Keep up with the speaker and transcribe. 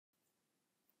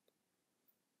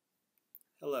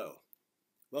Hello,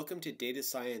 welcome to Data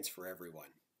Science for Everyone.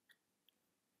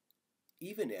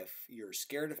 Even if you're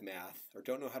scared of math or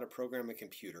don't know how to program a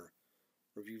computer,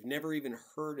 or if you've never even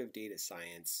heard of data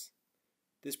science,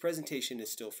 this presentation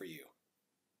is still for you.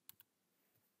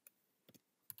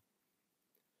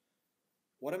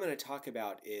 What I'm going to talk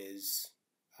about is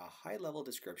a high-level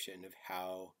description of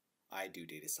how I do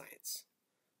data science.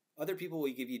 Other people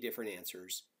will give you different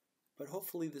answers, but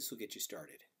hopefully this will get you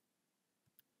started.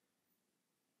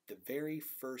 The very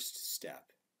first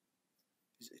step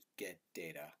is to get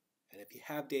data. And if you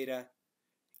have data,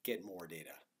 get more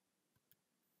data.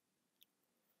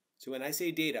 So when I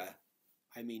say data,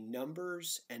 I mean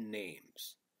numbers and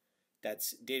names.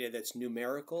 That's data that's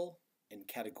numerical and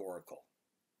categorical.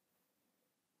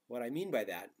 What I mean by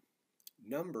that,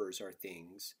 numbers are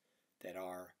things that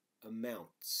are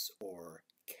amounts or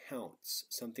counts,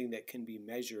 something that can be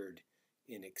measured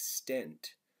in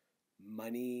extent,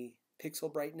 money,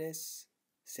 pixel brightness,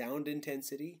 sound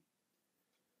intensity,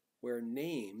 where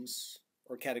names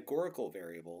or categorical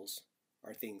variables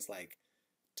are things like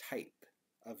type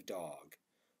of dog,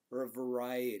 or a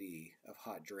variety of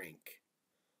hot drink,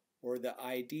 or the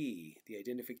ID, the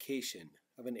identification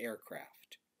of an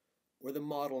aircraft, or the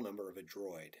model number of a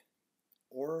droid,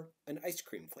 or an ice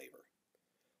cream flavor,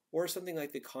 or something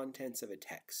like the contents of a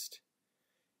text.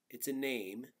 It's a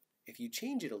name. If you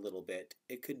change it a little bit,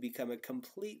 it could become a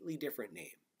completely different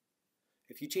name.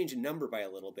 If you change a number by a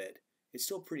little bit, it's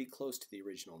still pretty close to the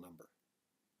original number.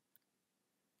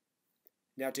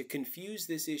 Now, to confuse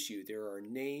this issue, there are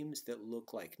names that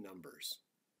look like numbers.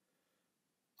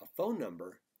 A phone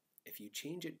number, if you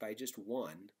change it by just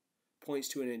one, points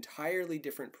to an entirely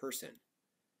different person.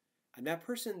 And that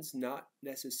person's not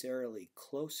necessarily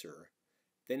closer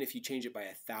than if you change it by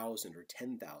 1,000 or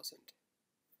 10,000.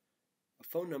 A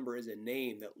phone number is a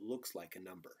name that looks like a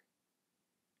number.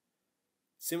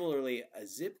 Similarly, a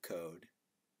zip code,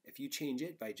 if you change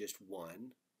it by just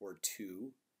 1 or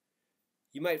 2,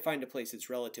 you might find a place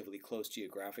that's relatively close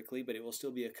geographically, but it will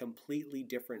still be a completely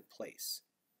different place.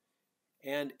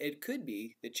 And it could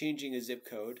be that changing a zip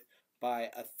code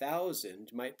by 1,000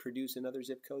 might produce another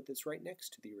zip code that's right next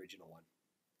to the original one.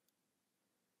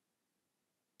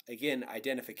 Again,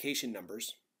 identification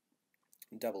numbers,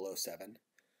 007.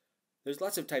 There's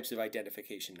lots of types of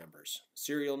identification numbers.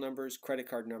 Serial numbers, credit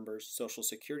card numbers, social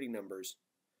security numbers.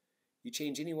 You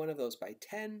change any one of those by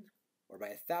 10, or by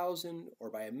 1,000, or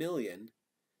by 1,000,000,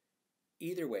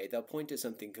 either way, they'll point to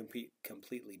something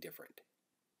completely different.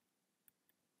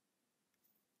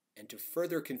 And to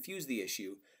further confuse the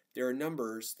issue, there are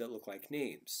numbers that look like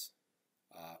names,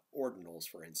 ordinals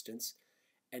for instance,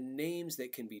 and names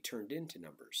that can be turned into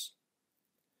numbers.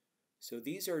 So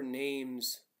these are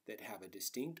names that have a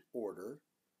distinct order,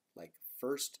 like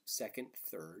first, second,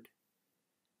 third,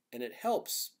 and it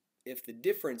helps if the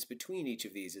difference between each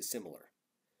of these is similar.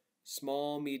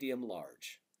 Small, medium,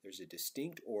 large. There's a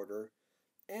distinct order,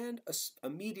 and a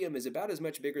medium is about as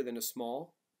much bigger than a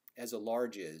small as a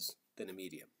large is than a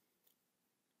medium.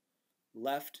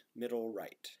 Left, middle,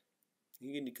 right.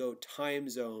 You can go time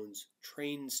zones,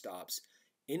 train stops,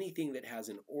 anything that has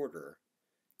an order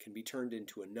can be turned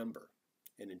into a number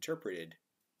and interpreted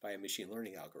by a machine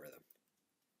learning algorithm.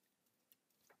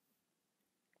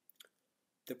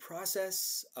 The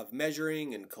process of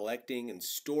measuring and collecting and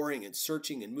storing and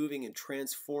searching and moving and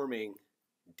transforming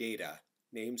data,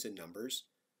 names and numbers,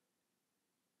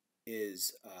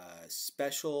 is a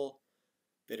special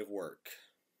bit of work,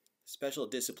 special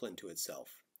discipline to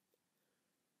itself.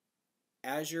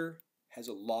 Azure has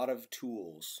a lot of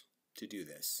tools to do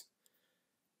this,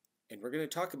 and we're going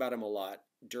to talk about them a lot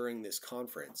during this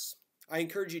conference. I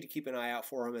encourage you to keep an eye out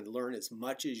for them and learn as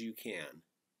much as you can.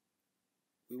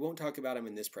 We won't talk about them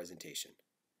in this presentation.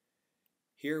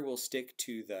 Here we'll stick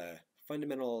to the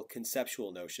fundamental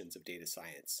conceptual notions of data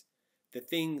science, the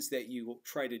things that you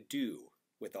try to do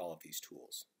with all of these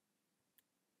tools.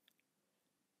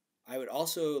 I would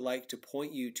also like to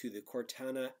point you to the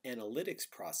Cortana analytics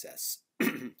process.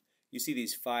 You see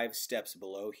these 5 steps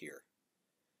below here.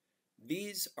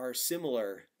 These are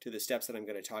similar to the steps that I'm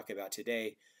going to talk about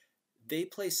today. They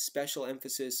place special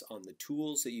emphasis on the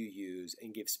tools that you use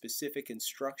and give specific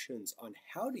instructions on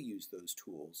how to use those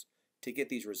tools to get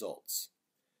these results.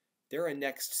 They're a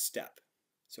next step.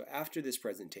 So after this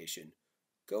presentation,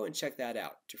 go and check that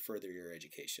out to further your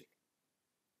education.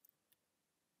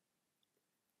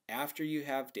 After you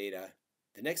have data,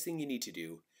 the next thing you need to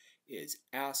do is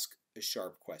ask a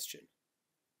sharp question.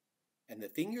 And the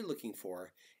thing you're looking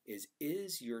for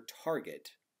is your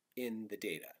target in the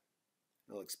data?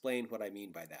 I'll explain what I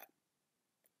mean by that.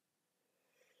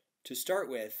 To start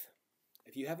with,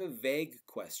 if you have a vague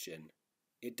question,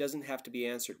 It doesn't have to be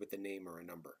answered with a name or a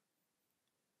number.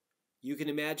 You can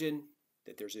imagine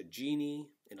that there's a genie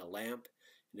in a lamp,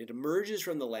 and it emerges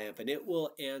from the lamp, and it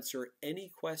will answer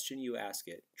any question you ask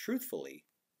it truthfully,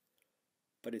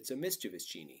 but it's a mischievous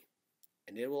genie,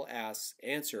 and it will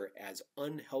answer as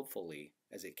unhelpfully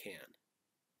as it can.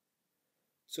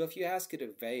 So if you ask it a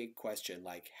vague question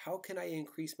like, how can I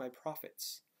increase my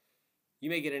profits? You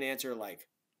may get an answer like,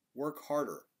 work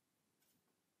harder.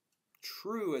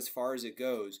 True as far as it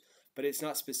goes, but it's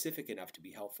not specific enough to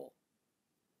be helpful.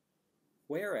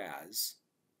 Whereas,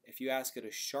 if you ask it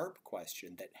a sharp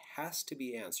question that has to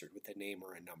be answered with a name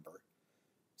or a number,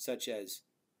 such as,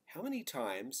 how many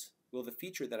times will the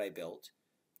feature that I built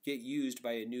get used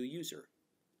by a new user?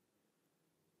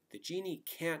 The genie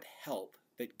can't help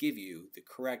but give you the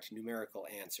correct numerical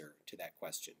answer to that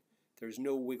question. There's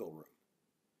no wiggle room.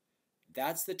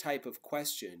 That's the type of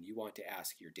question you want to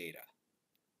ask your data.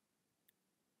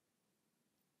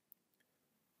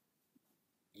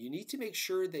 You need to make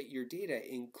sure that your data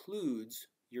includes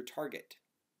your target.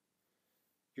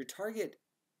 Your target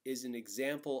is an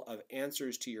example of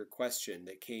answers to your question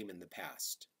that came in the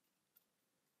past.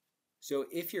 So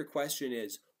if your question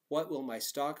is, what will my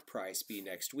stock price be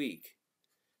next week?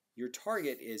 Your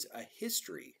target is a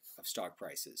history of stock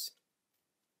prices.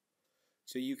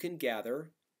 So you can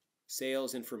gather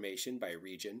sales information by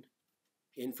region,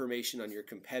 information on your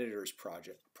competitors'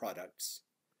 products.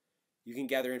 You can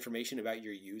gather information about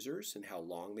your users and how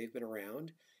long they've been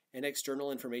around, and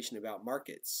external information about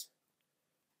markets.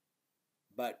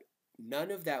 But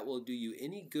none of that will do you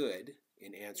any good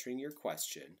in answering your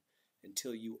question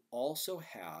until you also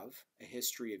have a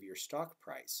history of your stock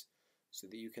price so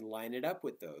that you can line it up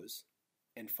with those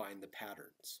and find the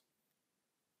patterns.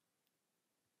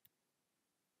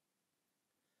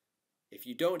 If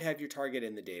you don't have your target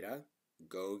in the data,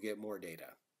 go get more data.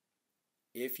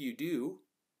 If you do,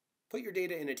 put your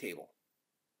data in a table.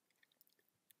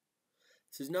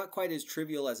 This is not quite as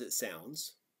trivial as it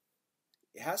sounds.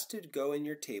 It has to go in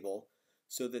your table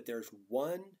so that there's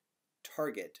one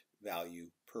target value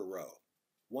per row,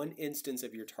 one instance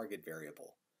of your target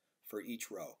variable for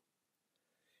each row.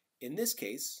 In this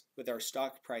case, with our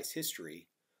stock price history,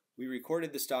 we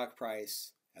recorded the stock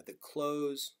price at the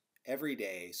close every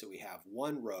day, so we have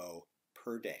one row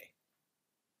per day.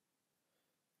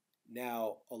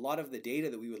 Now, a lot of the data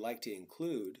that we would like to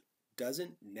include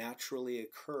doesn't naturally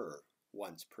occur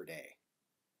once per day.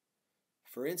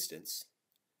 For instance,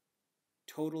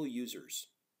 total users.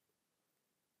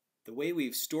 The way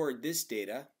we've stored this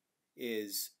data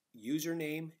is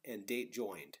username and date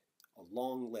joined, a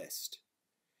long list.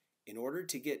 In order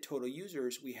to get total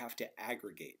users, we have to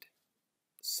aggregate,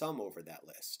 sum over that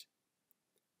list.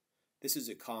 This is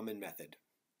a common method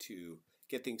to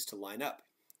get things to line up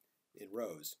in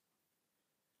rows.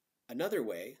 Another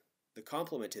way, the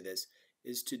complement to this,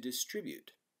 is to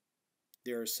distribute.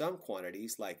 There are some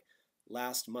quantities like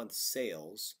last month's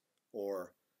sales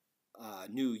or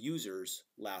new users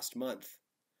last month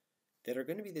that are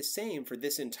going to be the same for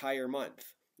this entire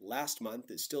month. Last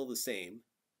month is still the same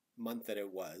month that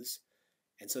it was,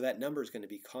 and so that number is going to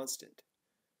be constant.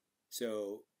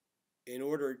 So in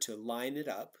order to line it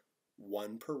up,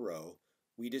 one per row,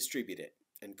 we distribute it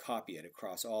and copy it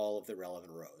across all of the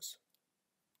relevant rows.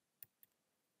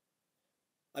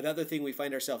 Another thing we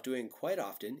find ourselves doing quite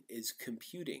often is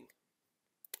computing.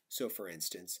 So for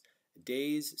instance,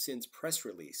 days since press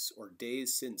release or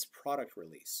days since product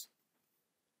release.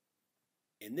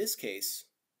 In this case,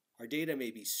 our data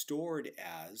may be stored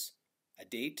as a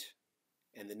date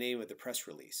and the name of the press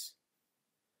release.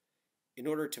 In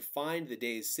order to find the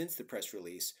days since the press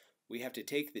release, we have to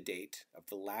take the date of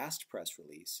the last press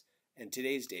release and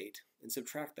today's date and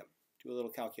subtract them. Do a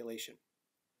little calculation.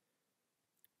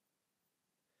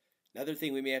 Another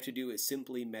thing we may have to do is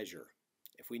simply measure.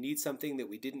 If we need something that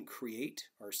we didn't create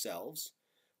ourselves,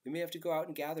 we may have to go out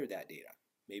and gather that data.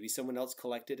 Maybe someone else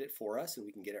collected it for us and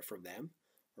we can get it from them,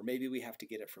 or maybe we have to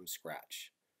get it from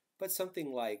scratch. But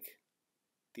something like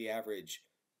the average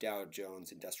Dow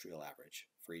Jones Industrial Average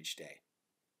for each day.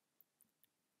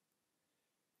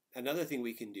 Another thing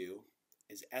we can do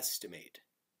is estimate.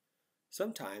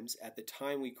 Sometimes at the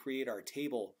time we create our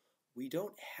table, we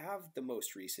don't have the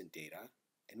most recent data,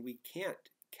 and we can't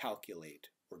calculate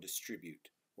or distribute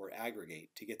or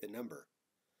aggregate to get the number.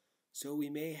 So we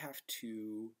may have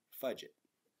to fudge it,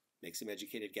 make some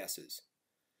educated guesses.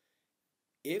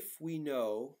 If we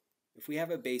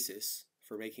have a basis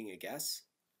for making a guess,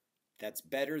 that's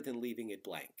better than leaving it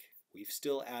blank. We've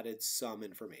still added some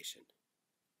information.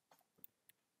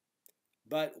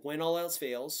 But when all else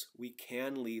fails, we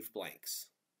can leave blanks.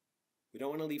 We don't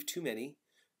want to leave too many.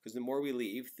 because the more we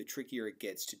leave, the trickier it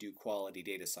gets to do quality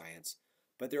data science,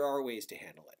 but there are ways to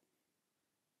handle it.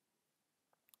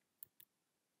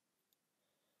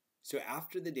 So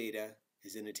after the data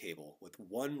is in a table with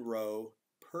one row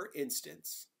per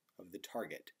instance of the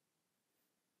target,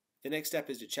 the next step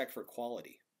is to check for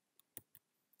quality.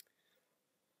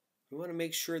 We want to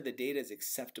make sure the data is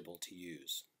acceptable to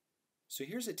use. So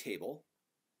here's a table.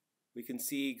 We can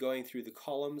see going through the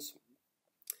columns,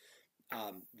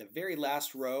 the very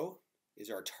last row is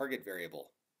our target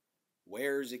variable.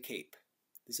 Wears a cape.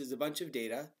 This is a bunch of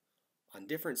data on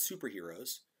different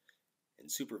superheroes and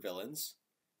supervillains,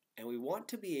 and we want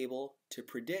to be able to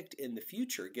predict in the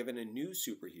future, given a new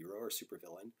superhero or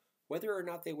supervillain, whether or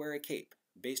not they wear a cape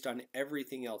based on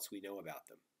everything else we know about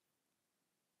them.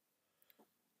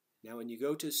 Now, when you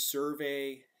go to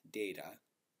survey data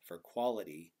for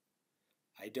quality,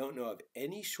 I don't know of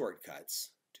any shortcuts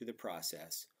to the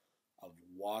process of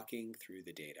walking through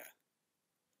the data.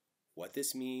 What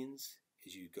this means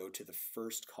is you go to the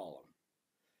first column.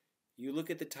 You look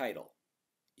at the title.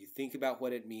 You think about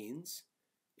what it means.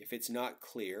 If it's not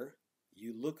clear,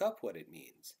 you look up what it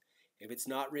means. If it's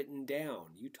not written down,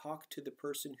 you talk to the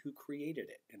person who created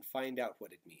it and find out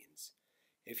what it means.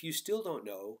 If you still don't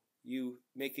know, you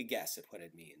make a guess at what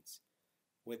it means.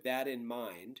 With that in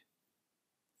mind,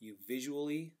 you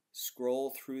visually scroll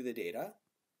through the data.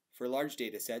 For large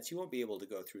data sets, you won't be able to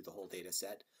go through the whole data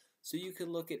set, so you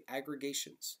can look at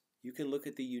aggregations. You can look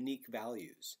at the unique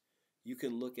values. You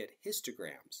can look at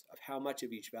histograms of how much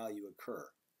of each value occur,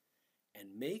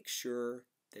 and make sure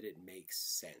that it makes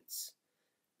sense.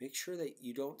 Make sure that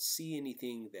you don't see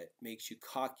anything that makes you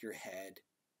cock your head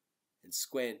and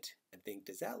squint and think,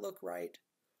 does that look right?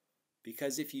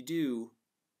 Because if you do,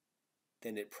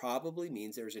 then it probably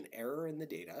means there's an error in the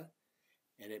data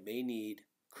and it may need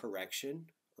correction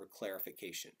or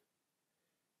clarification.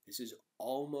 This is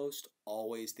almost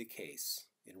always the case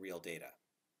in real data.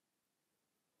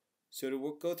 So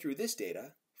to go through this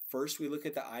data, first we look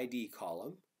at the ID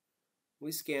column.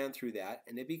 We scan through that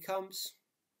and it becomes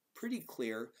pretty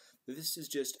clear that this is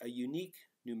just a unique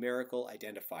numerical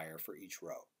identifier for each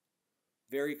row.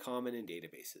 Very common in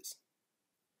databases.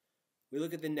 We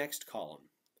look at the next column,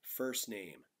 first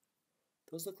name.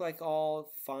 Those look like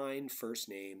all fine first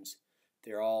names.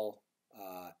 They're all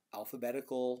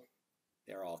alphabetical.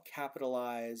 They're all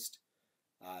capitalized.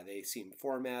 They seem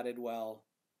formatted well.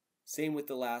 Same with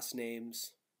the last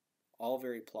names. All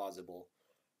very plausible.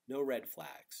 No red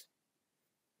flags.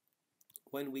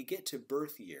 When we get to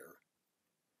birth year,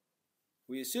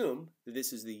 we assume that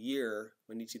this is the year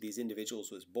when each of these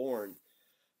individuals was born,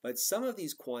 but some of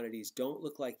these quantities don't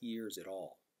look like years at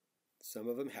all. Some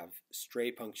of them have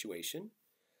stray punctuation.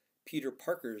 Peter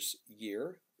Parker's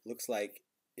year looks like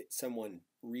someone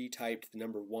retyped the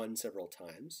number 1 several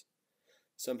times.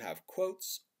 Some have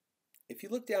quotes. If you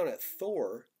look down at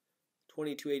Thor,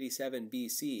 2287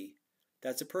 BC,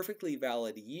 that's a perfectly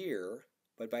valid year,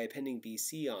 but by appending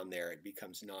BC on there, it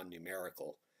becomes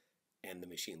non-numerical, and the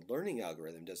machine learning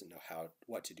algorithm doesn't know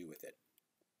what to do with it.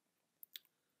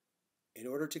 In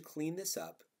order to clean this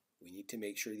up, we need to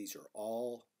make sure these are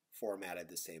all formatted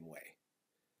the same way.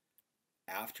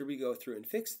 After we go through and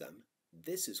fix them,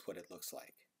 this is what it looks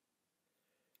like.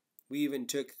 We even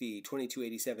took the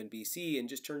 2287 BC and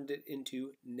just turned it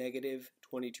into negative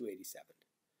 2287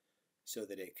 so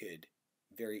that it could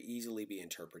very easily be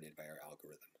interpreted by our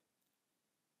algorithm.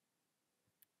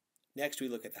 Next, we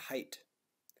look at the height.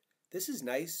 This is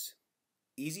nice,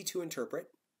 easy to interpret,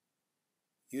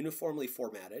 uniformly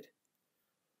formatted.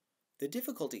 The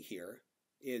difficulty here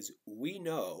is we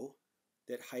know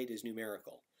that height is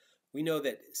numerical. We know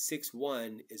that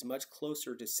 6'1" is much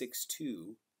closer to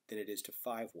 6'2" than it is to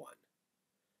 5'1".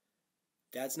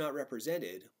 That's not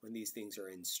represented when these things are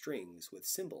in strings with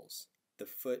symbols, the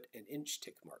foot and inch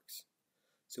tick marks.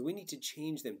 So we need to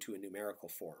change them to a numerical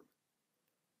form.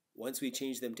 Once we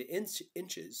change them to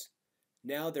inches,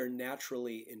 now they're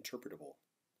naturally interpretable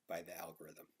by the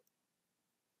algorithm.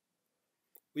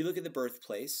 We look at the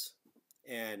birthplace,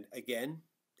 and again,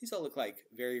 these all look like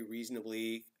very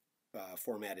reasonably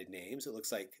formatted names. It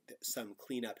looks like some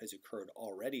cleanup has occurred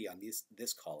already on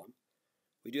this column.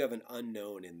 We do have an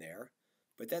unknown in there,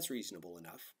 but that's reasonable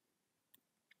enough.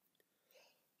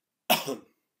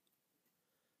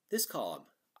 This column,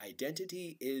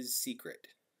 identity is secret.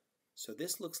 So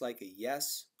this looks like a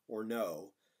yes or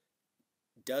no.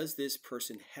 Does this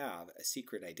person have a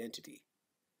secret identity?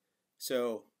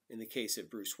 So in the case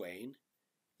of Bruce Wayne,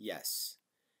 yes.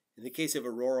 In the case of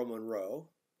Aurora Monroe,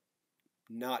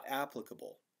 not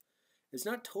applicable. It's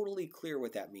not totally clear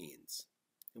what that means.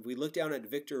 If we look down at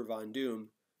Victor Von Doom,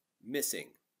 missing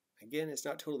Again, it's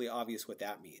not totally obvious what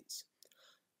that means.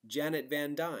 Janet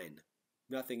Van Dyne,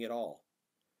 nothing at all.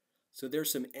 So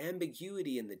there's some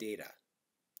ambiguity in the data.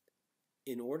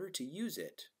 In order to use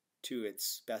it to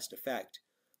its best effect,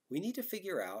 we need to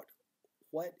figure out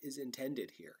what is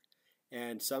intended here.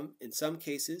 And in some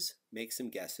cases, make some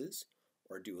guesses,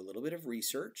 or do a little bit of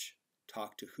research,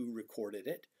 talk to who recorded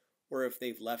it, or if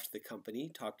they've left the company,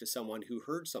 talk to someone who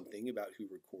heard something about who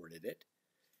recorded it,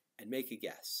 and make a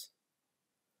guess.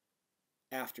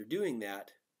 After doing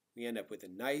that, we end up with a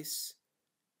nice,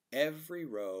 every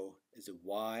row is a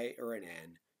Y or an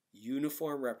N,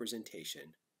 uniform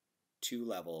representation, 2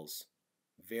 levels,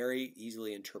 very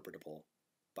easily interpretable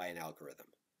by an algorithm.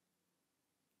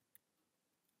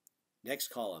 Next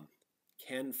column,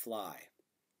 can fly.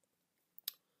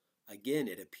 Again,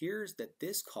 it appears that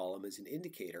this column is an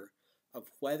indicator of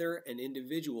whether an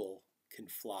individual can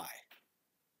fly.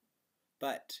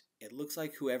 But it looks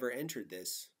like whoever entered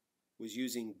this was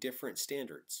using different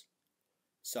standards.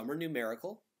 Some are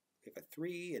numerical. We have a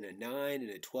 3 and a 9 and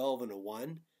a 12 and a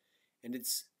 1. And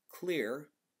it's clear,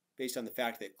 based on the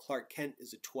fact that Clark Kent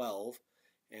is a 12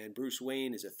 and Bruce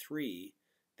Wayne is a 3,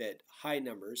 that high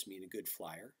numbers mean a good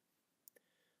flyer.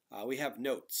 We have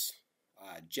notes.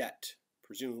 Jet,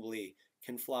 presumably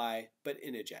can fly, but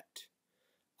in a jet.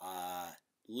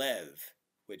 Lev,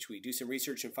 which we do some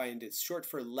research and find it's short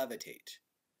for levitate.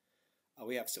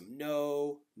 We have some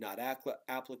no, not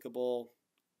applicable,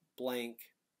 blank.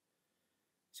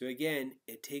 So again,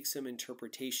 it takes some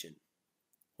interpretation.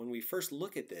 When we first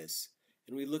look at this,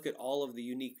 and we look at all of the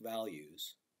unique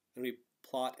values, and we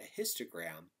plot a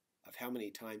histogram of how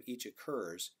many times each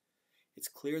occurs, it's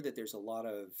clear that there's a lot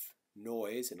of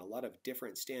noise and a lot of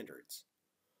different standards.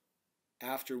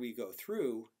 After we go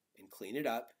through and clean it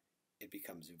up, it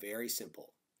becomes very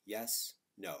simple. Yes,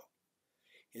 no.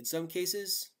 In some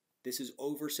cases, this is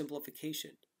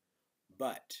oversimplification,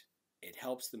 but it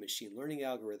helps the machine learning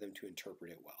algorithm to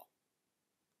interpret it well.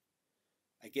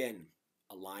 Again,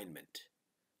 alignment.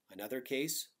 Another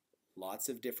case, lots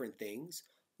of different things,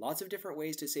 lots of different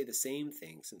ways to say the same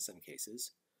things in some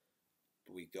cases.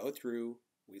 But we go through,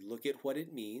 we look at what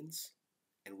it means,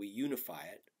 and we unify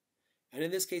it. And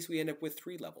in this case, we end up with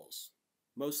 3 levels.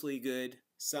 Mostly good,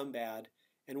 some bad,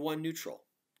 and 1 neutral.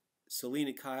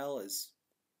 Selena Kyle is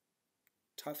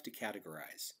tough to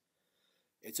categorize.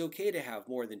 It's okay to have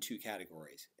more than 2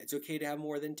 categories. It's okay to have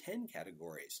more than 10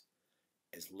 categories,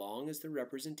 as long as the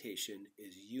representation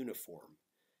is uniform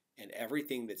and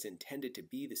everything that's intended to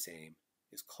be the same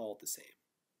is called the same.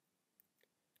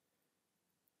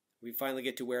 We finally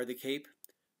get to wear the cape.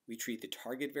 We treat the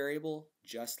target variable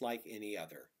just like any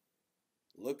other.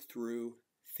 Look through,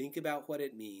 think about what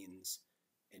it means,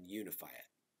 and unify it.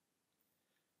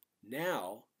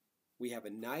 Now we have a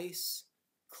nice,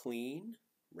 clean,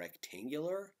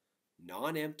 rectangular,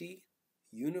 non-empty,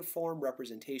 uniform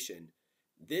representation.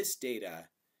 This data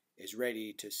is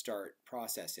ready to start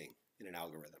processing in an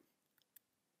algorithm.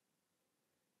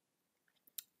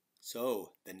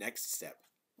 So the next step,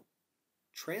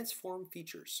 transform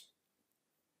features.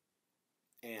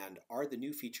 And are the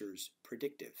new features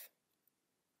predictive?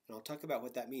 And I'll talk about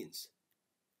what that means.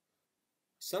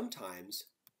 Sometimes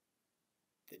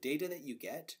the data that you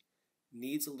get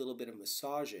needs a little bit of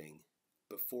massaging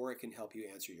before it can help you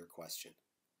answer your question.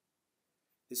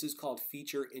 This is called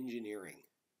feature engineering.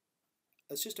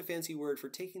 That's just a fancy word for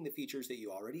taking the features that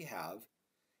you already have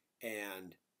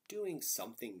and doing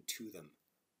something to them,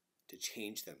 to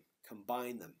change them,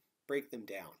 combine them, break them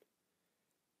down.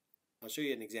 I'll show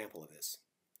you an example of this.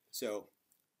 So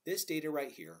this data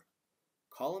right here,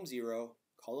 column 0,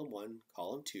 column 1,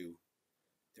 column 2,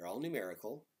 they're all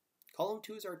numerical. Column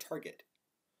 2 is our target.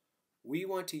 We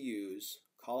want to use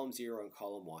column 0 and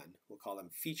column 1, we'll call them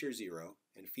feature 0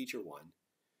 and feature 1,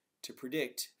 to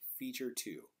predict feature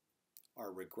 2,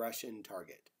 our regression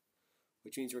target,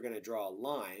 which means we're going to draw a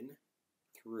line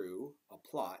through a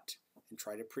plot and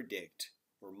try to predict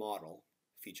or model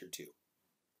feature 2.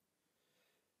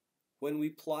 When we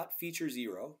plot feature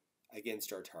 0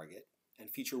 against our target and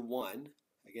feature 1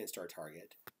 against our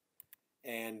target,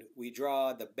 and we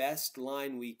draw the best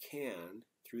line we can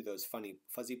through those funny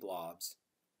fuzzy blobs,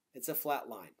 it's a flat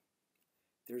line.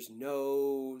 There's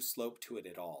no slope to it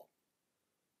at all.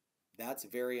 That's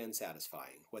very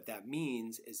unsatisfying. What that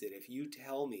means is that if you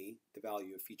tell me the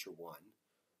value of feature 1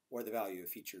 or the value of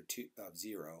feature 2 of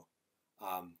 0,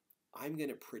 I'm going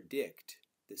to predict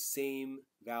the same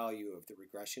value of the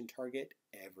regression target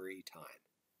every time.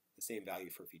 The same value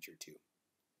for feature 2.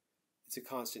 It's a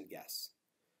constant guess,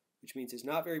 which means it's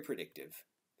not very predictive.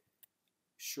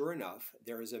 Sure enough,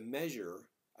 there is a measure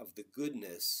of the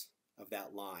goodness of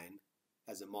that line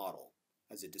as a model,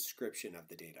 as a description of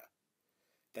the data.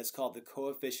 That's called the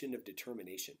coefficient of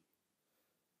determination.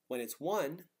 When it's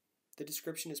 1, the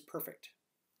description is perfect.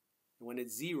 And when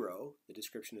it's 0, the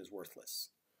description is worthless.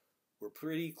 We're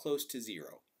pretty close to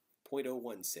 0,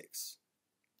 0.016.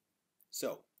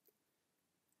 So,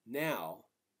 now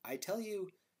I tell you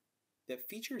that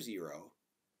feature 0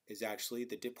 is actually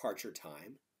the departure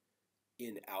time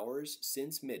in hours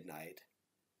since midnight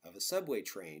of a subway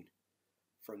train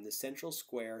from the Central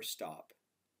Square stop.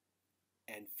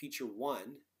 And feature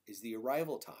 1 is the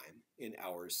arrival time in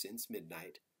hours since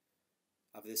midnight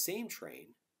of the same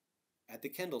train at the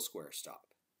Kendall Square stop.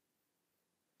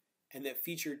 And that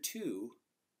feature 2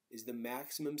 is the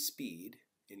maximum speed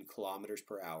in kilometers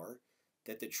per hour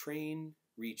that the train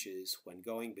reaches when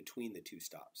going between the two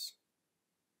stops.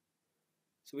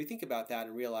 So we think about that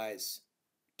and realize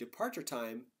departure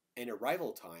time and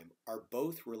arrival time are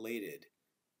both related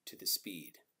to the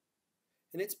speed.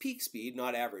 And it's peak speed,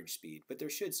 not average speed, but there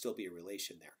should still be a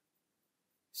relation there.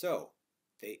 So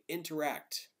they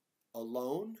interact.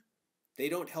 Alone, they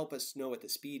don't help us know what the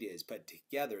speed is, but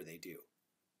together they do.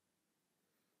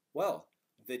 Well,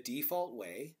 the default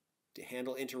way to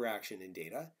handle interaction in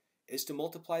data is to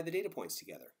multiply the data points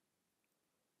together.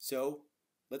 So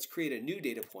let's create a new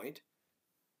data point,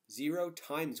 0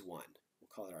 times 1. We'll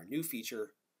call it our new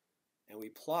feature, and we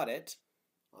plot it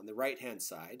on the right-hand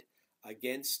side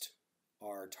against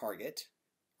our target,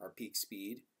 our peak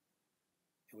speed,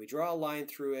 and we draw a line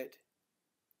through it,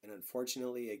 and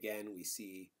unfortunately, again, we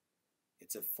see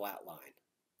it's a flat line.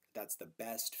 That's the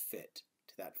best fit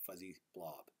to that fuzzy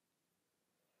blob.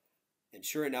 And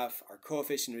sure enough, our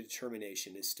coefficient of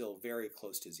determination is still very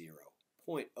close to 0,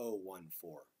 0.014,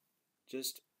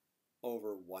 just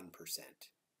over 1%.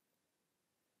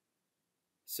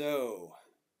 So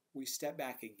we step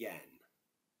back again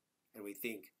and we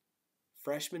think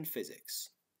freshman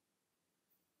physics.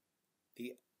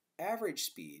 The average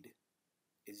speed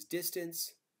is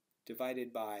distance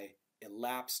divided by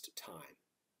elapsed time,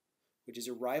 which is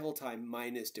arrival time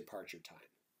minus departure time.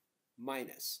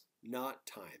 Minus, not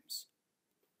times.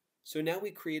 So now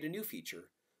we create a new feature,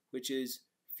 which is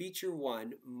feature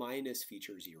 1 minus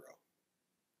feature 0.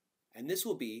 And this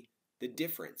will be the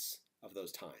difference of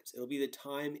those times. It'll be the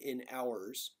time in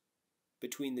hours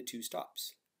between the two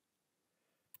stops.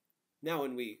 Now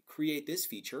when we create this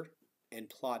feature and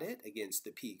plot it against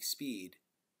the peak speed,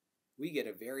 we get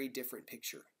a very different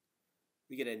picture.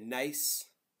 We get a nice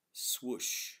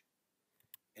swoosh.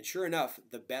 And sure enough,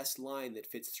 the best line that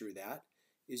fits through that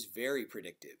is very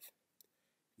predictive.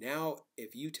 Now,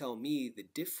 if you tell me the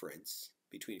difference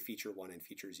between feature 1 and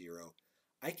feature 0,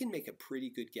 I can make a pretty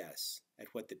good guess at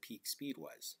what the peak speed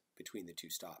was between the two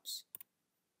stops.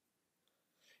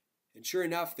 And sure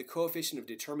enough, the coefficient of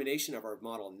determination of our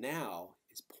model now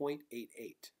is 0.88,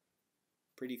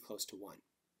 pretty close to 1.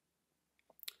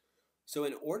 So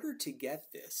in order to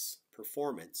get this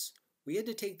performance, we had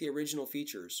to take the original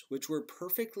features, which were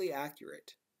perfectly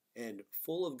accurate and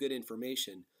full of good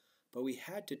information, but we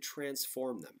had to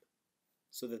transform them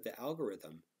so that the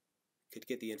algorithm could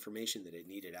get the information that it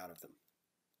needed out of them.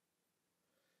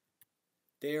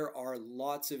 There are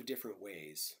lots of different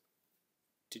ways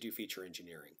to do feature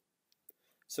engineering.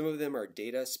 Some of them are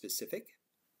data specific.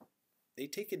 They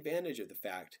take advantage of the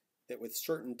fact that with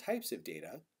certain types of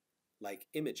data, like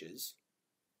images,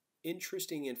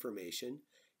 interesting information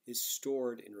is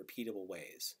stored in repeatable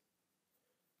ways.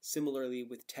 Similarly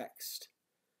with text,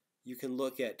 you can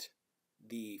look at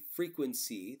the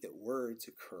frequency that words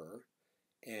occur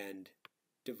and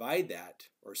divide that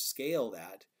or scale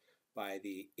that by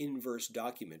the inverse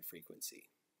document frequency.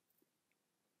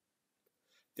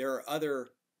 There are other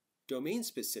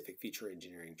domain-specific feature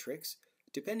engineering tricks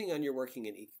depending on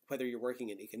whether you're working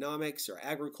in economics or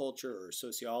agriculture or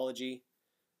sociology.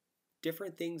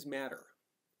 Different things matter.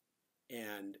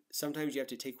 And sometimes you have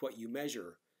to take what you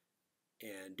measure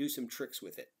and do some tricks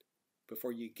with it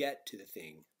before you get to the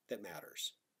thing that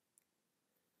matters.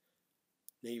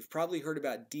 Now you've probably heard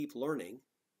about deep learning.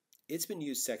 It's been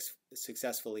used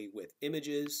successfully with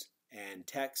images and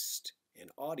text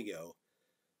and audio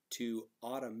to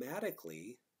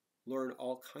automatically learn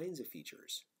all kinds of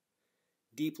features.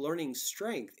 Deep learning's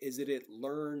strength is that it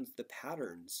learns the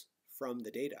patterns from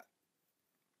the data.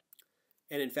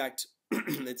 And in fact,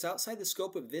 it's outside the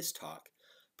scope of this talk,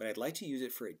 but I'd like to use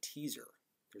it for a teaser.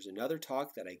 There's another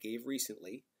talk that I gave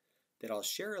recently that I'll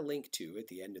share a link to at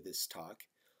the end of this talk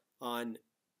on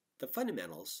the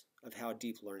fundamentals of how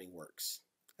deep learning works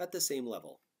at the same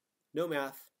level. No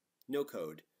math, no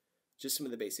code, just some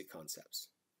of the basic concepts.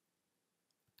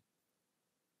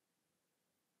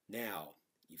 Now,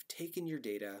 you've taken your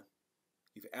data,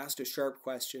 you've asked a sharp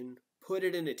question, put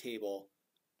it in a table,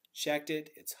 checked it,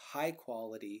 it's high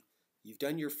quality, you've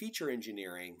done your feature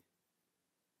engineering,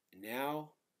 and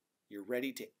now you're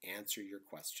ready to answer your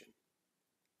question.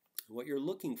 And what you're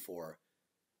looking for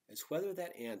is whether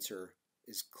that answer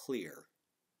is clear,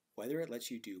 whether it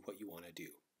lets you do what you want to do.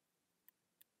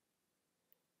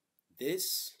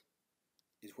 This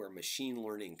is where machine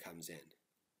learning comes in.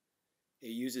 It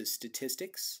uses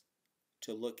statistics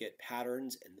to look at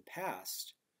patterns in the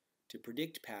past to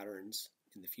predict patterns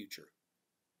in the future.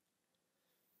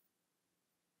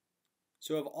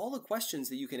 So of all the questions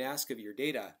that you can ask of your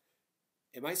data,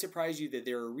 it might surprise you that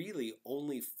there are really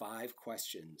only 5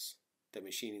 questions that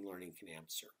machine learning can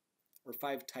answer, or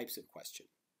 5 types of question.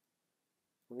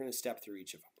 We're going to step through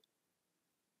each of them.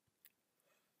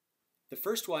 The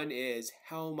first one is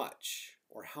how much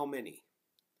or how many.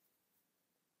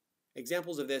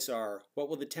 Examples of this are, what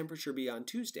will the temperature be on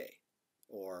Tuesday?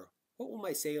 Or what will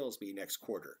my sales be next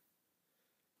quarter?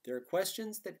 There are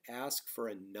questions that ask for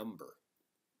a number.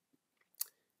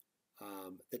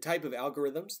 The type of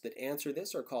algorithms that answer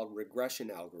this are called regression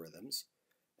algorithms,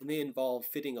 and they involve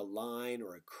fitting a line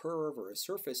or a curve or a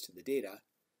surface to the data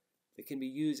that can be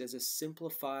used as a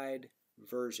simplified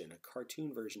version, a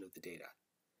cartoon version of the data.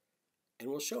 And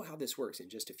we'll show how this works in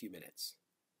just a few minutes.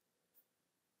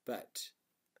 But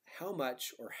how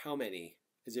much or how many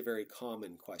is a very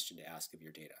common question to ask of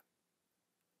your data.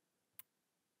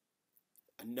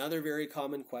 Another very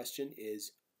common question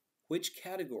is, which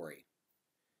category?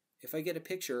 If I get a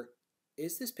picture,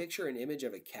 is this picture an image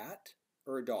of a cat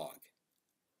or a dog?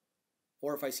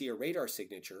 Or if I see a radar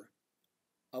signature,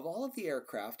 of all of the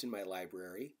aircraft in my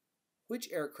library, which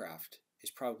aircraft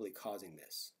is probably causing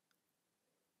this?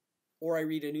 Or I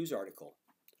read a news article.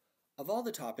 Of all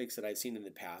the topics that I've seen in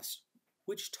the past,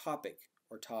 which topic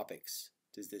or topics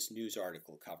does this news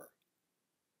article cover?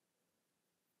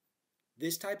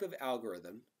 This type of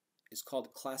algorithm is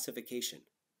called classification,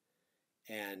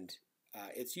 and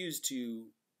it's used to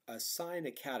assign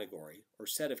a category or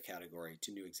set of category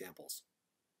to new examples.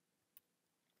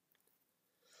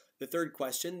 The third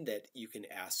question that you can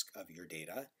ask of your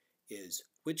data is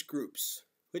which groups?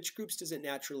 Which groups does it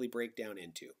naturally break down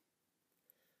into?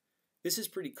 This is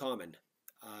pretty common.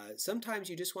 Sometimes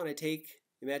you just want to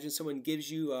imagine someone gives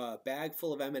you a bag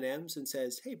full of M&Ms and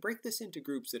says, hey, break this into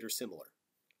groups that are similar.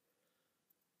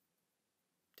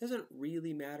 It doesn't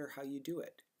really matter how you do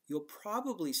it. You'll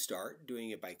probably start doing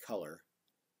it by color,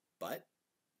 but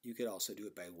you could also do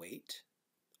it by weight,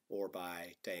 or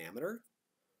by diameter,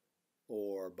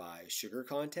 or by sugar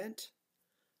content.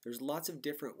 There's lots of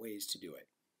different ways to do it.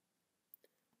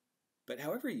 But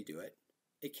however you do it,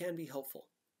 it can be helpful.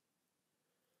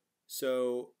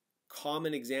 So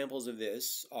common examples of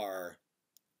this are,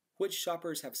 which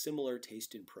shoppers have similar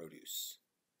taste in produce?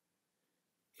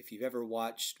 If you've ever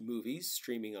watched movies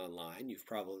streaming online, you've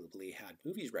probably had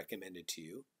movies recommended to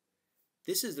you.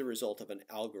 This is the result of an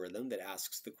algorithm that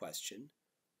asks the question,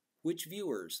 which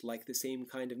viewers like the same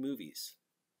kind of movies?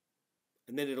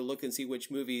 And then it'll look and see which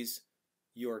movies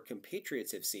your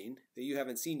compatriots have seen that you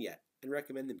haven't seen yet and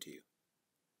recommend them to you.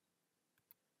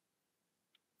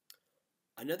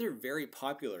 Another very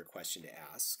popular question to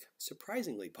ask,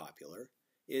 surprisingly popular,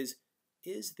 is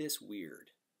this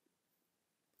weird?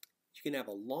 You can have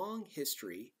a long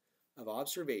history of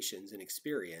observations and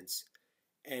experience,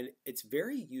 and it's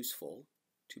very useful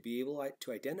to be able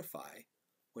to identify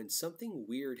when something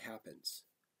weird happens.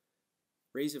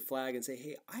 Raise a flag and say,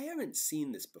 hey, I haven't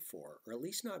seen this before, or at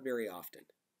least not very often.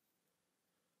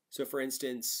 So for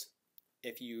instance,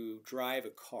 if you drive a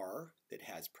car that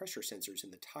has pressure sensors in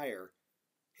the tire,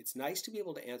 it's nice to be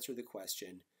able to answer the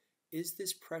question, is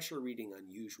this pressure reading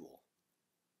unusual?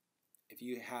 If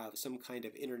you have some kind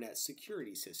of internet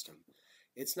security system,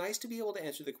 it's nice to be able to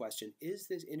answer the question, is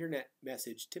this internet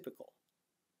message typical?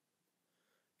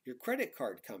 Your credit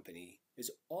card company is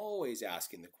always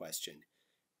asking the question,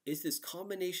 is this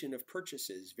combination of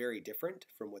purchases very different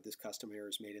from what this customer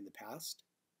has made in the past?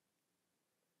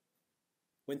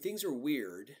 When things are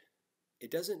weird,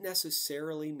 it doesn't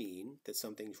necessarily mean that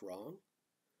something's wrong,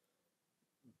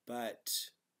 but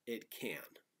it can.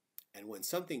 And when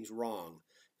something's wrong,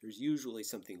 there's usually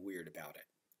something weird about it.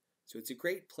 So it's a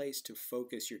great place to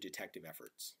focus your detective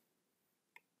efforts.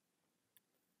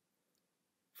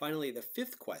 Finally, the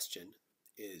fifth question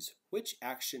is, which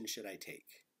action should I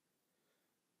take?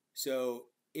 So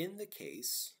in the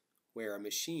case where a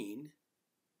machine,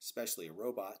 especially a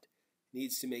robot,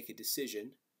 needs to make a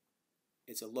decision,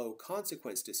 it's a low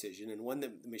consequence decision and one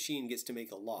that the machine gets to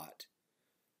make a lot.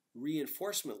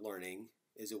 Reinforcement learning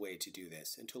is a way to do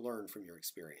this and to learn from your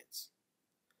experience.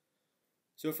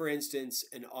 So for instance,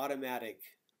 an automatic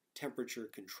temperature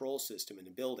control system in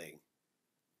a building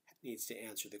needs to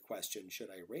answer the question, should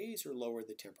I raise or lower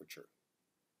the temperature?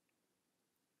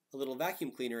 A little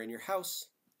vacuum cleaner in your house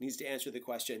needs to answer the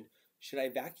question, should I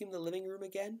vacuum the living room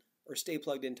again or stay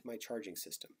plugged into my charging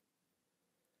system?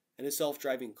 And a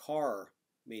self-driving car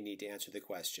may need to answer the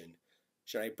question,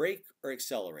 should I brake or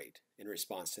accelerate in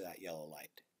response to that yellow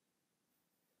light?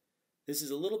 This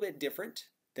is a little bit different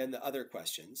than the other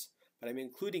questions, but I'm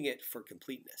including it for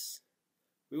completeness.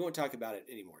 We won't talk about it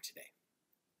anymore today.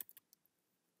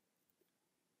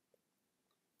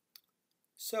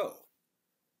 So,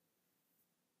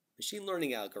 machine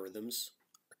learning algorithms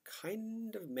are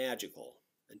kind of magical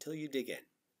until you dig in.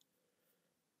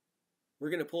 We're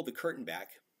going to pull the curtain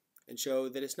back and show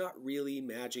that it's not really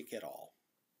magic at all.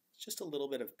 It's just a little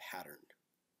bit of pattern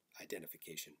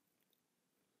identification.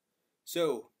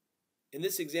 So, in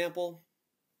this example,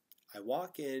 I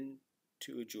walk in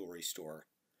to a jewelry store.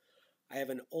 I have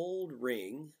an old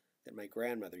ring that my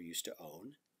grandmother used to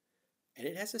own, and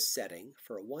it has a setting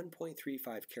for a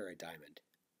 1.35 carat diamond.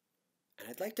 And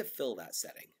I'd like to fill that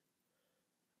setting.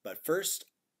 But first,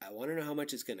 I want to know how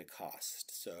much it's going to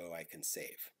cost so I can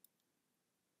save.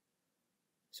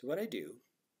 So what I do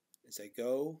is I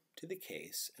go to the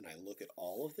case and I look at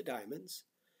all of the diamonds,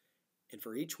 and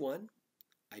for each one,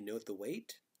 I note the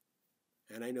weight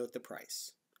and I note the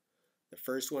price. The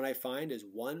first one I find is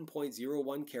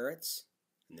 1.01 carats,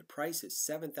 and the price is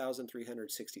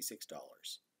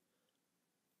 $7,366.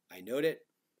 I note it,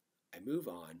 I move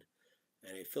on,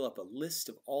 and I fill up a list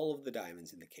of all of the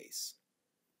diamonds in the case.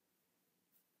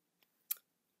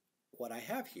 What I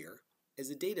have here is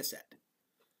a data set.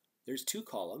 There's two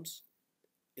columns.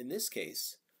 In this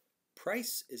case,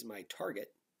 price is my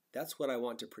target. That's what I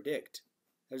want to predict.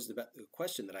 There's the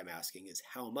question that I'm asking is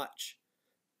how much?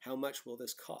 How much will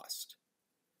this cost?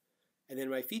 And then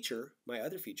my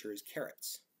other feature is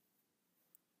carats.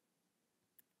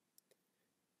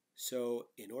 So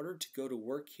in order to go to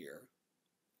work here,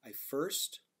 I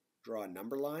first draw a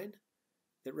number line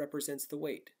that represents the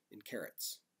weight in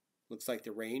carats. Looks like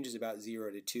the range is about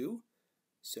 0 to 2,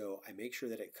 so I make sure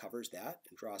that it covers that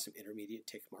and draw some intermediate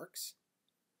tick marks.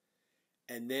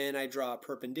 And then I draw a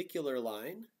perpendicular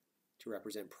line to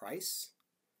represent price.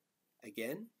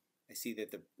 Again, I see that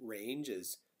the range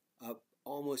is up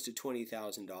almost to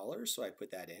 $20,000, so I put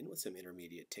that in with some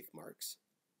intermediate tick marks.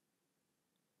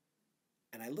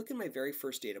 And I look at my very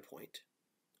first data point,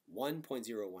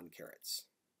 1.01 carats,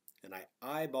 and I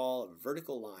eyeball a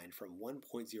vertical line from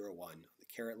 1.01, the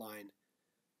carat line,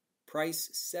 price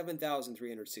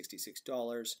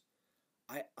 $7,366.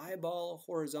 I eyeball a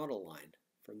horizontal line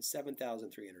from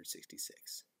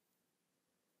 7,366.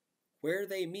 Where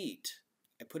they meet,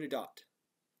 I put a dot.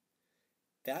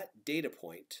 That data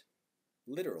point,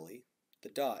 literally, the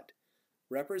dot,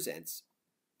 represents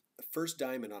the first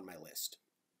diamond on my list.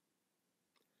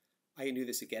 I can do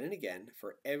this again and again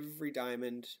for every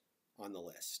diamond on the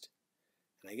list.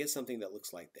 And I get something that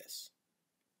looks like this.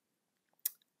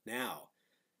 Now,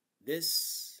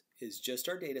 this is just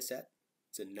our data set.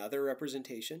 It's another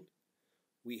representation.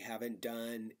 We haven't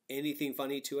done anything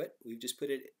funny to it. We've just put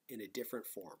it in a different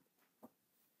form.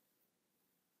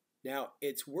 Now,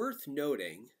 it's worth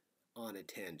noting on a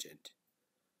tangent,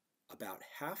 about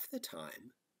half the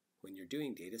time when you're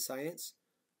doing data science,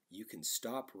 you can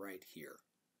stop right here.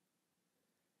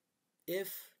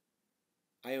 If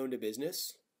I owned a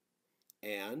business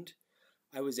and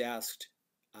I was asked,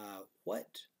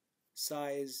 what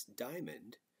size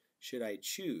diamond should I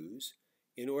choose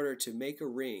in order to make a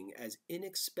ring as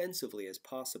inexpensively as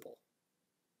possible?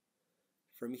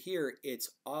 From here,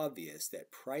 it's obvious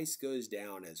that price goes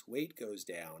down as weight goes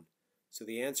down, so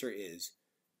the answer is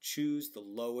choose the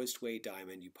lowest weight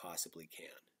diamond you possibly can.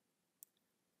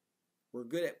 We're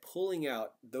good at pulling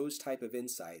out those type of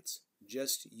insights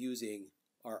just using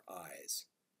our eyes,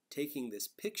 taking this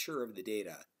picture of the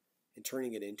data and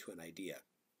turning it into an idea.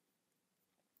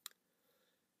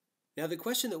 Now the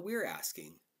question that we're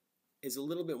asking is a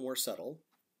little bit more subtle,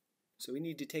 so we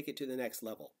need to take it to the next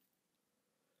level.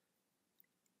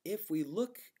 If we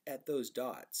look at those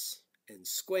dots and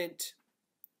squint,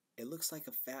 it looks like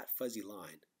a fat fuzzy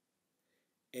line.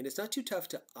 And it's not too tough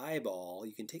to eyeball.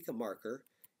 You can take a marker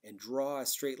and draw a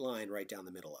straight line right down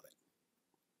the middle of it.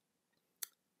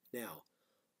 Now,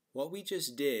 what we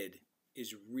just did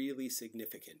is really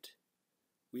significant.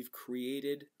 We've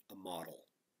created a model,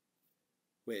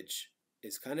 which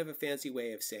is kind of a fancy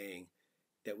way of saying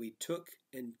that we took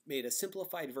and made a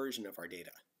simplified version of our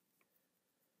data.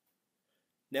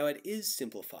 Now it is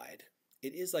simplified.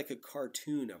 It is like a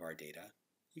cartoon of our data.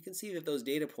 You can see that those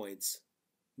data points,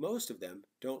 most of them,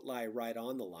 don't lie right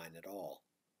on the line at all.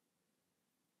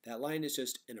 That line is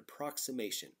just an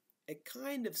approximation. It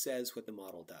kind of says what the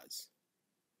model does.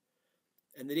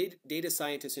 And the data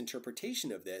scientist's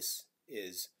interpretation of this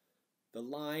is the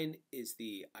line is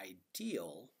the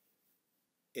ideal.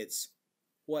 It's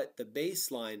what the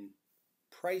baseline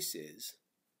price is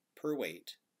per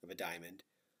weight of a diamond.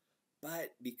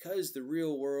 But because the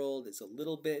real world is a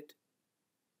little bit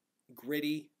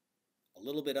gritty, a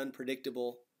little bit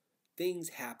unpredictable, things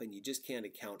happen you just can't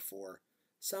account for.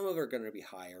 Some of them are going to be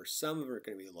higher, some of them are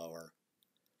going to be lower.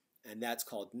 And that's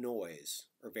called noise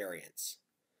or variance.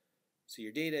 So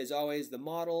your data is always the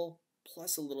model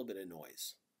plus a little bit of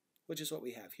noise, which is what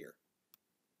we have here.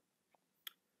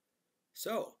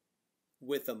 So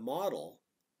with a model,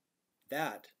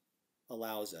 that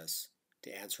allows us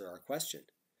to answer our question.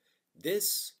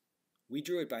 This, we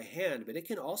drew it by hand, but it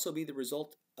can also be the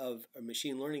result of a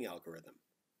machine learning algorithm.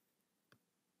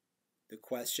 The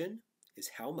question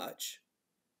is how much,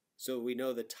 so we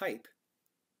know the type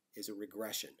is a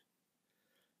regression.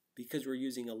 Because we're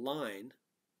using a line,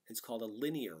 it's called a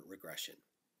linear regression.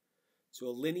 So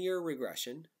a linear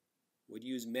regression would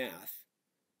use math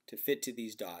to fit to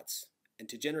these dots and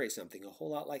to generate something a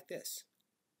whole lot like this.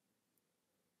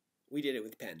 We did it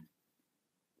with pen.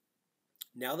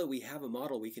 Now that we have a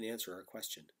model, we can answer our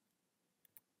question.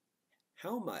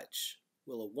 How much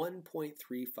will a 1.35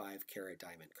 carat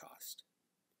diamond cost?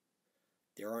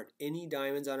 There aren't any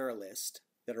diamonds on our list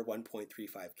that are 1.35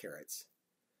 carats.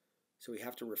 So we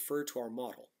have to refer to our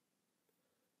model.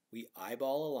 We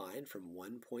eyeball a line from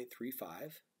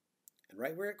 1.35, and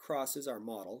right where it crosses our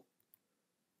model,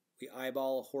 we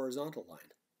eyeball a horizontal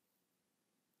line.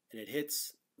 And it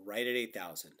hits right at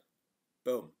 8,000.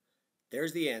 Boom.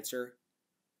 There's the answer.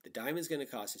 The diamond's going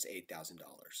to cost us $8,000.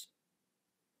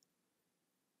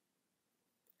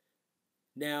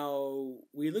 Now,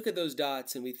 we look at those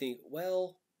dots and we think,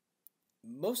 well,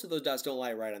 most of those dots don't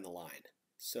lie right on the line.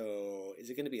 So is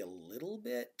it going to be a little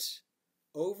bit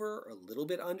over or a little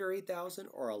bit under 8,000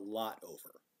 or a lot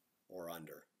over or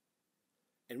under?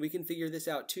 And we can figure this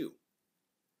out too.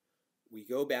 We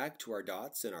go back to our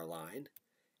dots in our line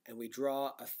and we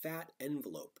draw a fat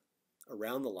envelope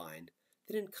around the line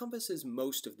that encompasses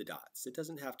most of the dots. It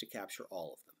doesn't have to capture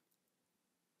all of them.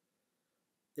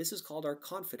 This is called our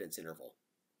confidence interval.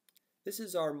 This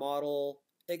is our model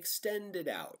extended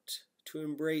out to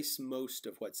embrace most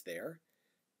of what's there.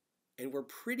 And we're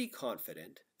pretty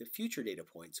confident that future data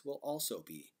points will also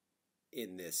be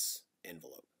in this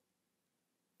envelope.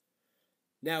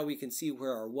 Now we can see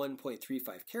where our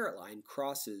 1.35 carat line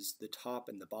crosses the top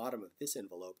and the bottom of this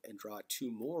envelope and draw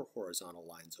two more horizontal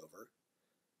lines over.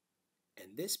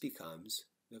 And this becomes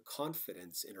the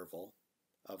confidence interval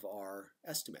of our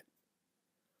estimate.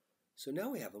 So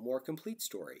now we have a more complete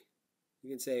story. We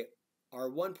can say our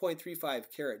 1.35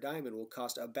 carat diamond will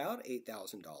cost about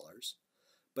 $8,000,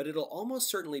 but it'll almost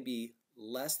certainly be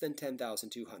less than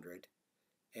 $10,200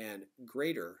 and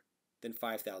greater than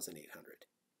 $5,800.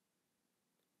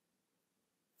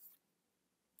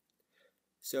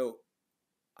 So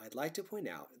I'd like to point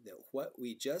out that what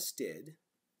we just did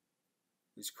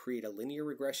was create a linear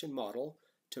regression model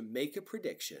to make a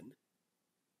prediction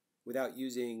without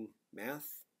using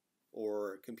math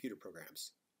or computer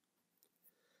programs.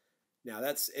 Now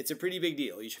it's a pretty big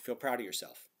deal. You should feel proud of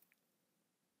yourself.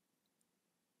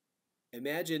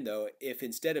 Imagine though, if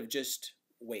instead of just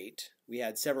weight, we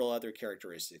had several other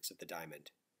characteristics of the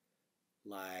diamond,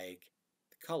 like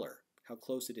the color, how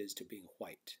close it is to being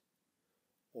white,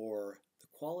 or the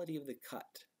quality of the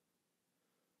cut,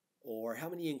 or how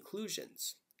many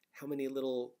inclusions, how many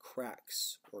little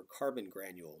cracks or carbon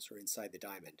granules are inside the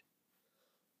diamond.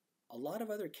 A lot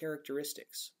of other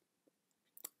characteristics.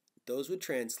 Those would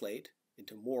translate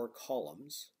into more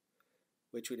columns,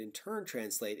 which would in turn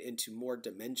translate into more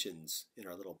dimensions in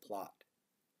our little plot.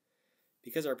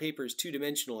 Because our paper is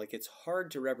two-dimensional, it gets hard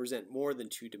to represent more than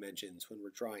 2 dimensions when we're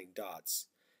drawing dots,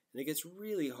 and it gets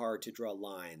really hard to draw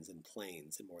lines and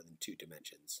planes in more than 2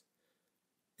 dimensions.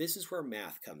 This is where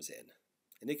math comes in,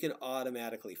 and it can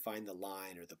automatically find the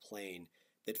line or the plane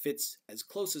that fits as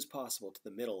close as possible to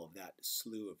the middle of that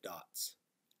slew of dots.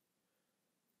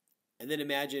 And then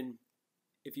imagine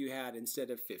if you had,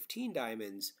 instead of 15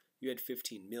 diamonds, you had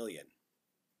 15 million.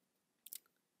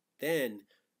 Then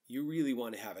you really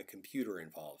want to have a computer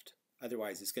involved.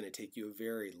 Otherwise, it's going to take you a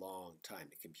very long time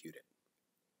to compute it.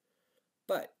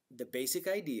 But the basic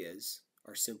ideas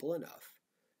are simple enough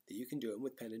that you can do them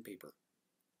with pen and paper.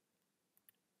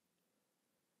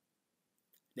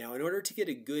 Now, in order to get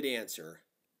a good answer,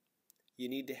 you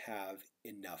need to have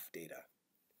enough data.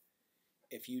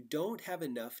 If you don't have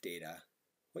enough data,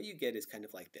 what you get is kind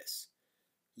of like this.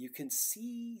 You can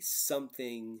see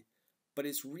something but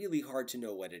it's really hard to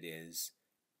know what it is,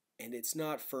 and it's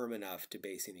not firm enough to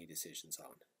base any decisions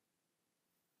on.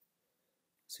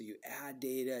 So you add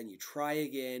data and you try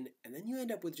again, and then you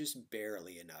end up with just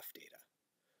barely enough data.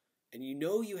 And you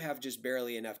know you have just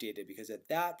barely enough data because at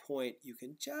that point you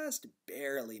can just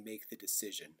barely make the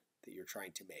decision that you're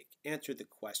trying to make, answer the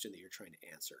question that you're trying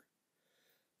to answer.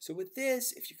 So with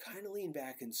this, if you kind of lean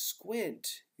back and squint,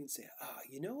 you can say,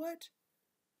 you know what?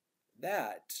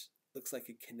 That looks like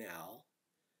a canal.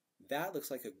 That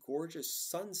looks like a gorgeous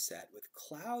sunset with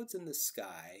clouds in the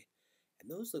sky, and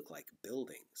those look like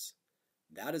buildings.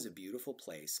 That is a beautiful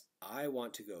place. I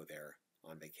want to go there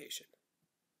on vacation.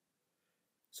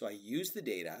 So I used the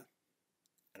data,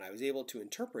 and I was able to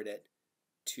interpret it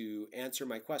to answer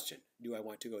my question, do I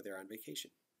want to go there on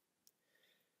vacation?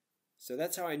 So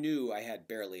that's how I knew I had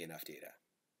barely enough data.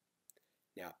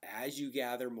 Now, as you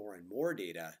gather more and more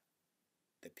data,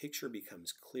 the picture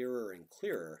becomes clearer and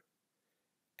clearer,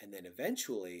 and then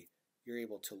eventually you're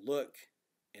able to look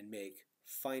and make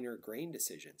finer grain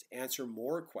decisions, answer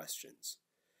more questions.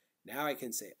 Now I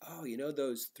can say,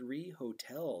 those 3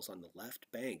 hotels on the left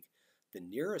bank, the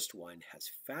nearest one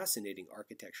has fascinating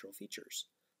architectural features.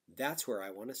 That's where I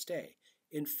want to stay.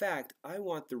 In fact, I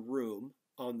want the room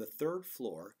on the 3rd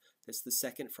floor that's the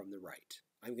second from the right.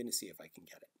 I'm going to see if I can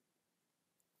get it.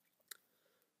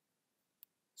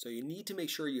 So you need to make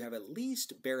sure you have at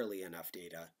least barely enough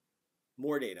data.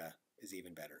 More data is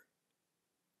even better.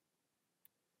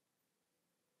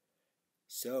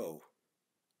 So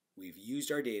we've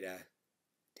used our data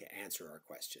to answer our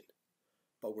question,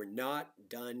 but we're not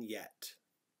done yet.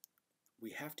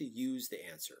 We have to use the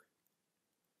answer.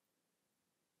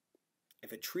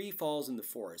 If a tree falls in the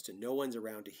forest and no one's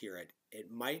around to hear it,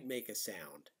 it might make a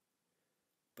sound.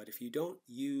 But if you don't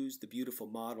use the beautiful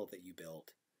model that you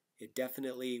built, it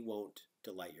definitely won't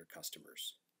delight your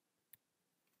customers.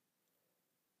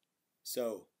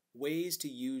 So, ways to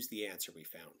use the answer we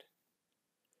found.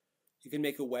 You can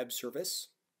make a web service.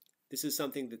 This is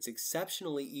something that's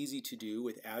exceptionally easy to do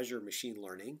with Azure Machine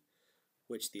Learning,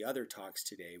 which the other talks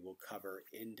today will cover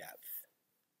in depth.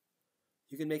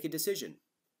 You can make a decision.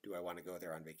 Do I want to go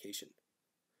there on vacation?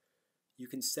 You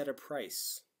can set a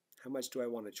price. How much do I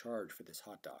want to charge for this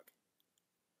hot dog?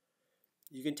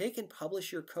 You can take and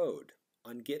publish your code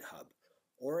on GitHub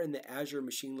or in the Azure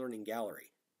Machine Learning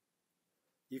Gallery.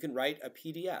 You can write a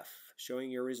PDF showing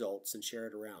your results and share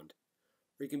it around.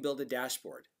 Or you can build a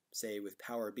dashboard, say with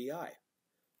Power BI,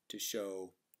 to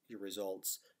show your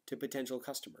results to potential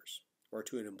customers or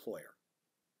to an employer.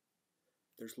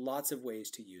 There's lots of ways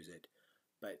to use it,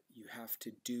 but you have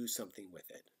to do something with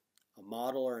it. A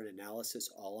model or an analysis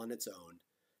all on its own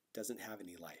doesn't have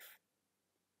any life.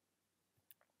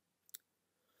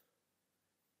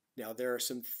 Now, there are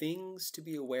some things to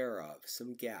be aware of,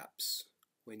 some gaps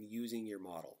when using your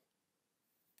model.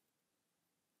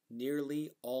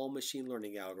 Nearly all machine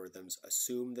learning algorithms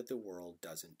assume that the world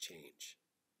doesn't change.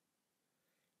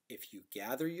 If you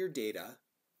gather your data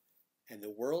and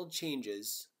the world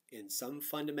changes in some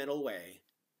fundamental way,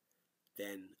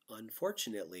 then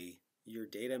unfortunately, your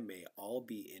data may all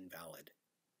be invalid.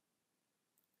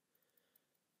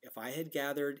 If I had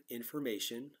gathered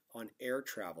information on air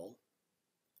travel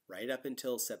right up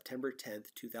until September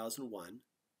 10th, 2001,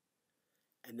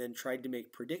 and then tried to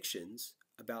make predictions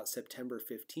about September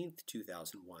 15th,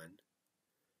 2001,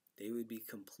 they would be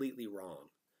completely wrong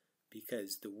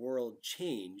because the world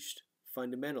changed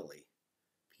fundamentally.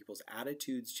 People's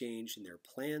attitudes changed and their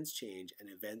plans changed and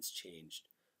events changed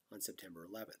on September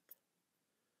 11th.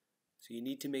 So you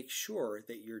need to make sure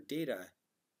that your data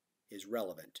is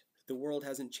relevant. The world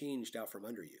hasn't changed out from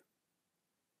under you.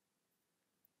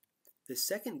 The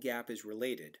second gap is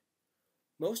related.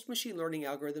 Most machine learning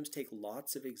algorithms take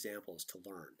lots of examples to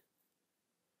learn.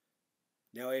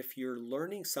 Now, if you're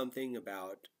learning something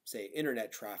about, say,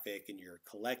 internet traffic and you're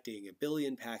collecting 1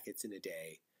 billion packets in a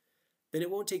day, then it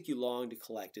won't take you long to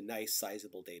collect a nice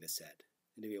sizable data set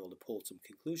and to be able to pull some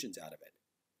conclusions out of it.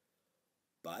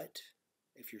 But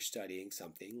if you're studying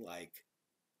something like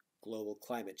global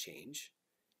climate change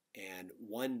and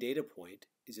one data point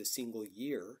is a single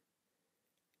year,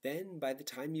 then by the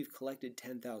time you've collected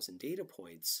 10,000 data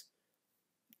points,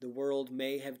 the world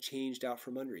may have changed out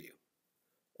from under you.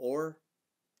 Or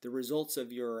the results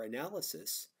of your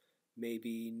analysis may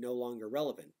be no longer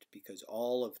relevant because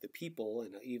all of the people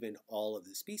and even all of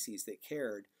the species that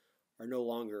cared are no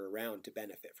longer around to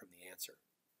benefit from the answer.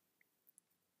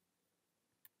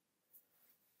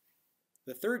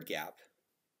 The third gap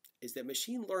is that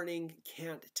machine learning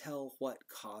can't tell what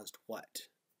caused what.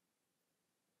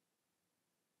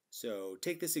 So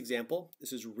take this example.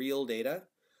 This is real data.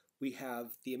 we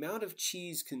have the amount of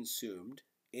cheese consumed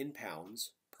in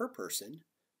pounds per person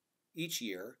each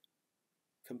year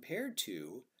compared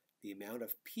to the amount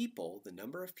of people, the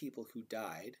number of people who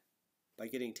died by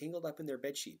getting tangled up in their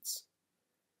bed sheets.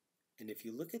 And if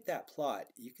you look at that plot,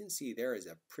 you can see there is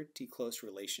a pretty close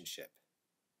relationship.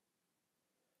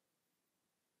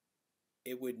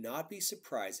 It would not be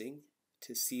surprising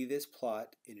to see this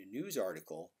plot in a news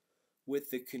article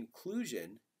with the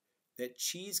conclusion that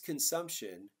cheese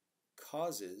consumption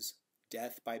causes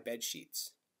death by bed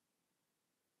sheets.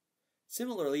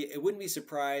 Similarly, it wouldn't be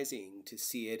surprising to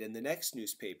see it in the next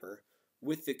newspaper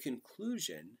with the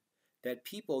conclusion that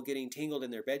people getting tangled in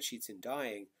their bed sheets and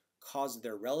dying caused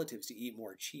their relatives to eat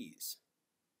more cheese.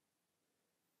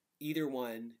 Either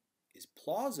one is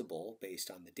plausible based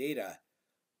on the data,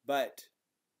 but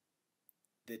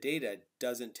the data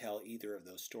doesn't tell either of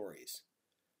those stories.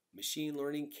 Machine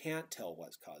learning can't tell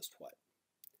what's caused what.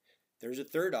 There's a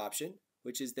third option,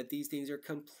 which is that these things are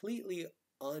completely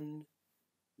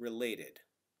unrelated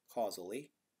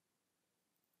causally,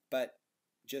 but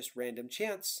just random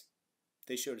chance,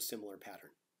 they showed a similar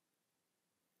pattern.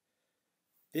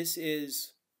 This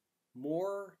is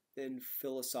more than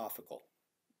philosophical.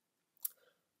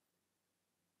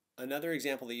 Another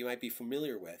example that you might be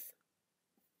familiar with,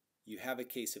 you have a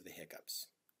case of the hiccups.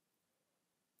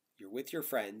 You're with your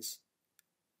friends,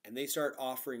 and they start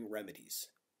offering remedies.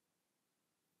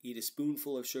 Eat a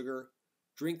spoonful of sugar,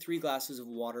 drink 3 glasses of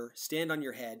water, stand on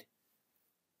your head,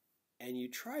 and you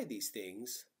try these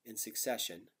things in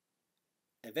succession.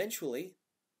 Eventually,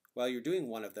 while you're doing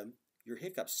one of them, your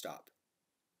hiccups stop.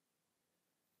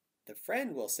 The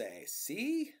friend will say,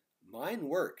 "See, mine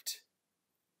worked."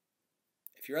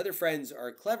 If your other friends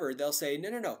are clever, they'll say,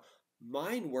 no,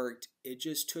 mine worked, it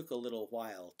just took a little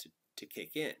while to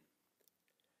kick in.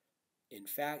 In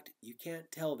fact, you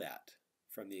can't tell that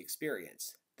from the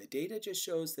experience. The data just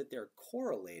shows that they're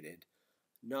correlated,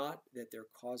 not that they're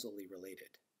causally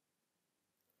related.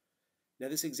 Now,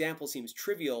 this example seems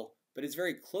trivial, but it's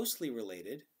very closely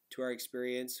related to our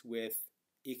experience with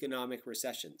economic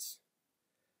recessions.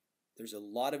 There's a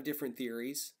lot of different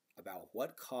theories about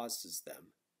what causes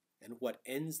them and what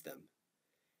ends them.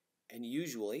 And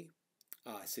usually,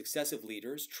 successive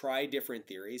leaders try different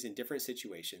theories in different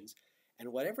situations,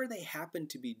 and whatever they happen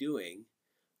to be doing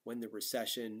when the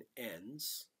recession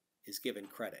ends is given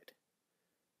credit.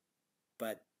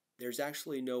 But there's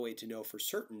actually no way to know for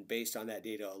certain based on that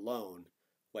data alone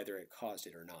whether it caused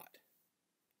it or not.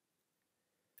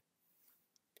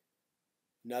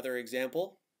 Another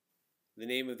example, the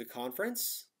name of the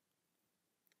conference.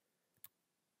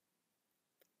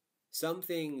 Some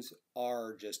things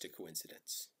are just a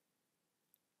coincidence.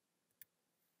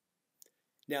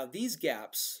 Now, these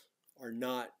gaps are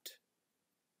not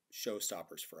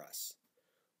showstoppers for us.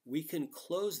 We can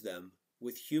close them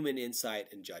with human insight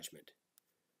and judgment.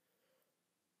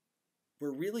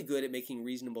 We're really good at making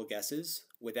reasonable guesses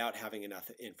without having enough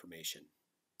information.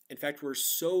 In fact, we're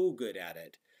so good at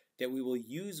it that we will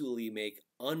usually make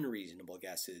unreasonable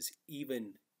guesses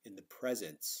even in the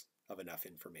presence of enough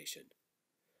information.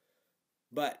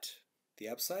 But the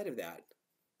upside of that,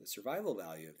 the survival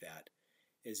value of that,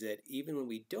 is that even when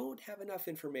we don't have enough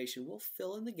information, we'll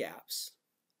fill in the gaps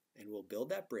and we'll build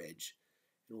that bridge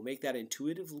and we'll make that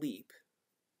intuitive leap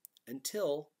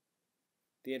until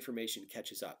the information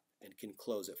catches up and can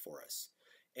close it for us.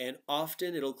 And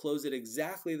often it'll close it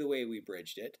exactly the way we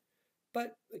bridged it,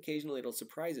 but occasionally it'll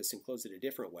surprise us and close it a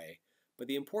different way. But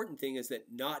the important thing is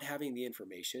that not having the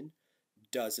information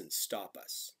doesn't stop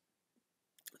us.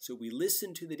 So we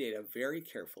listen to the data very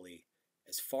carefully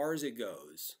as far as it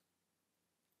goes,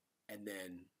 and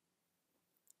then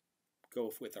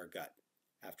go with our gut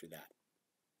after that.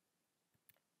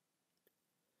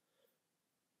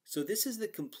 So this is the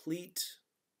complete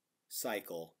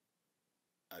cycle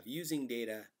of using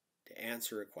data to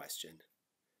answer a question.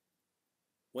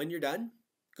 When you're done,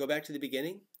 go back to the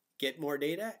beginning, get more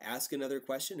data, ask another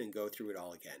question, and go through it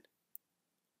all again.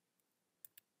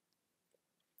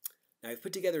 Now, I've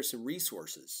put together some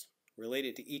resources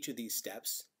related to each of these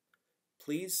steps.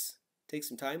 Please take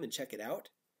some time and check it out.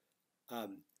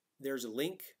 There's a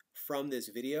link from this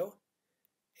video,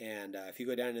 and if you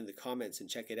go down in the comments and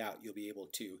check it out, you'll be able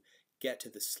to get to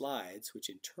the slides, which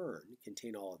in turn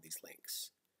contain all of these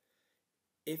links.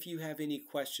 If you have any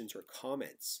questions or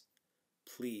comments,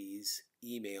 please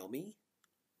email me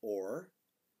or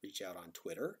reach out on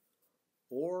Twitter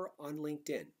or on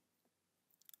LinkedIn.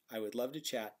 I would love to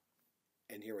chat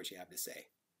and hear what you have to say.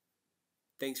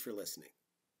 Thanks for listening.